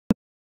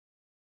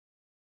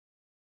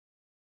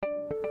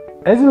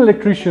As an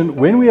electrician,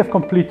 when we have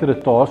completed a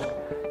task,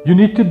 you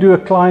need to do a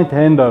client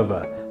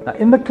handover. Now,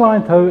 in the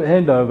client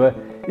handover,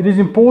 it is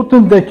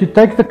important that you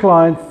take the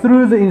client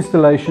through the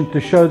installation to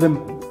show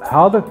them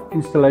how the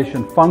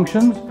installation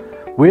functions,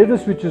 where the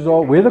switches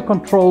are, where the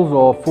controls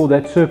are for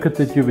that circuit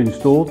that you've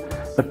installed.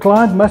 The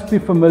client must be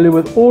familiar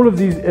with all of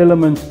these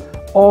elements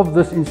of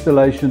this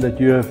installation that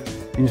you have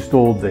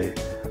installed there.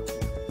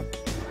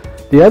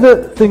 The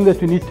other thing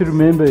that you need to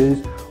remember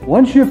is,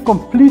 once you have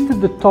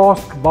completed the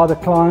task by the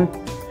client,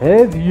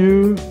 have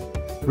you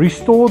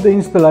restored the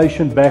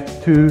installation back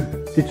to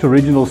its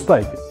original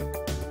state?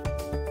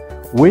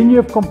 When you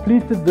have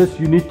completed this,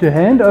 you need to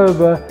hand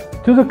over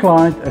to the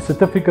client a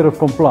certificate of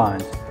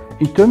compliance.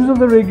 In terms of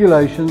the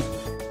regulations,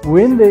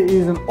 when there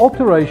is an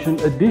alteration,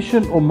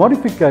 addition or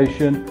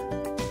modification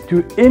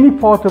to any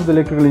part of the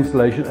electrical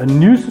installation, a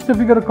new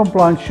certificate of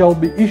compliance shall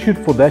be issued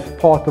for that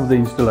part of the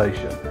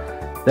installation.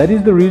 That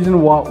is the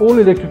reason why all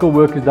electrical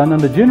work is done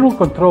under general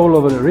control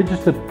of a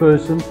registered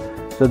person,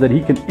 so that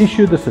he can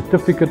issue the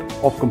certificate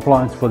of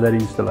compliance for that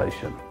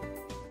installation.